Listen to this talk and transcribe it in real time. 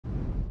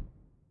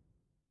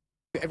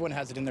everyone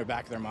has it in their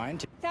back of their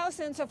mind.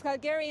 Thousands of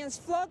Calgarians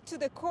flock to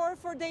the core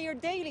for their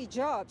daily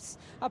jobs.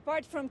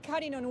 Apart from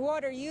cutting on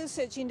water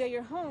usage in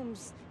their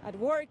homes, at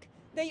work,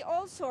 they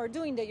also are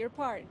doing their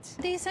part.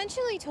 They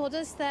essentially told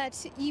us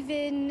that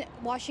even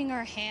washing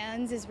our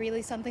hands is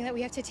really something that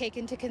we have to take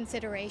into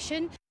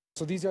consideration.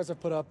 So these guys have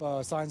put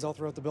up signs all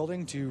throughout the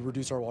building to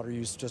reduce our water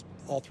use, just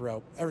all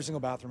throughout. Every single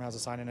bathroom has a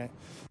sign in it.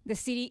 The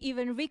city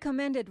even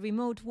recommended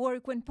remote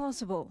work when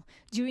possible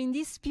during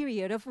this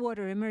period of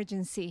water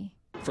emergency.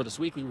 For this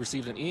week, we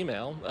received an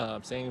email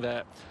saying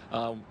that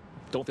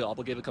don't feel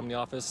obligated to come to the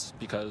office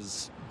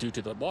because due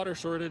to the water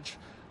shortage,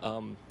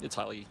 it's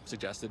highly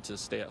suggested to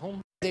stay at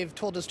home. They've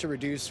told us to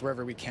reduce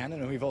wherever we can,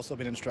 and we've also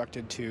been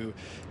instructed to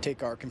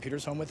take our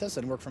computers home with us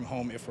and work from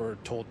home if we're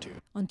told to.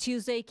 On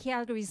Tuesday,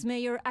 Calgary's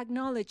mayor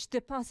acknowledged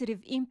the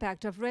positive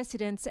impact of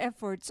residents'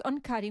 efforts on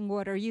cutting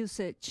water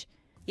usage.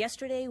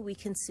 Yesterday, we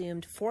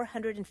consumed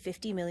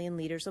 450 million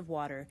liters of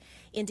water,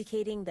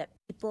 indicating that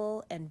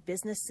people and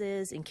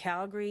businesses in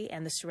Calgary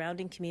and the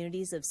surrounding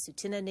communities of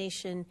Tsuut'ina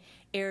Nation,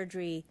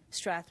 Airdrie,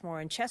 Strathmore,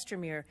 and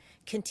Chestermere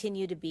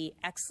continue to be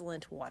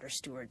excellent water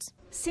stewards.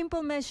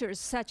 Simple measures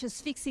such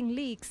as fixing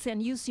leaks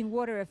and using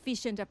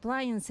water-efficient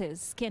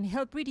appliances can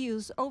help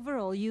reduce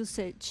overall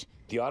usage.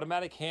 The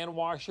automatic hand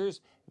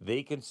washers,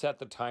 they can set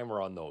the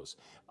timer on those.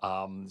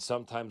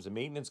 Sometimes the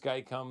maintenance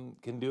guy can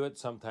do it.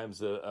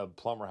 Sometimes a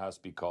plumber has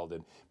to be called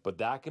in. But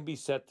that can be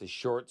set to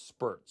short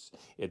spurts.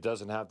 It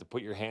doesn't have to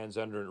put your hands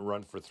under it and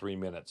run for 3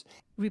 minutes.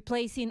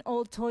 Replacing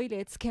old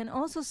toilets can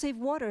also save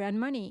water and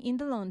money in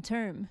the long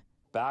term.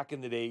 Back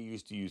in the day, you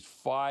used to use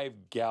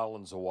 5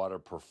 gallons of water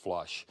per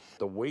flush.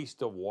 The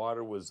waste of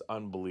water was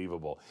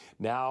unbelievable.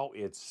 Now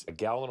it's a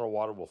gallon of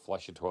water will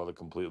flush a toilet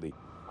completely.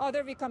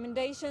 Other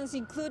recommendations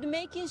include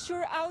making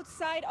sure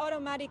outside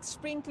automatic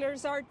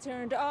sprinklers are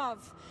turned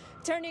off,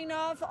 turning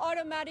off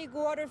automatic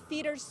water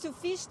feeders to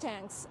fish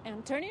tanks,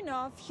 and turning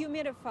off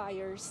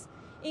humidifiers.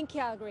 In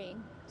Calgary,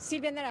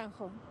 Silvia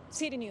Naranjo,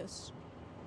 City News.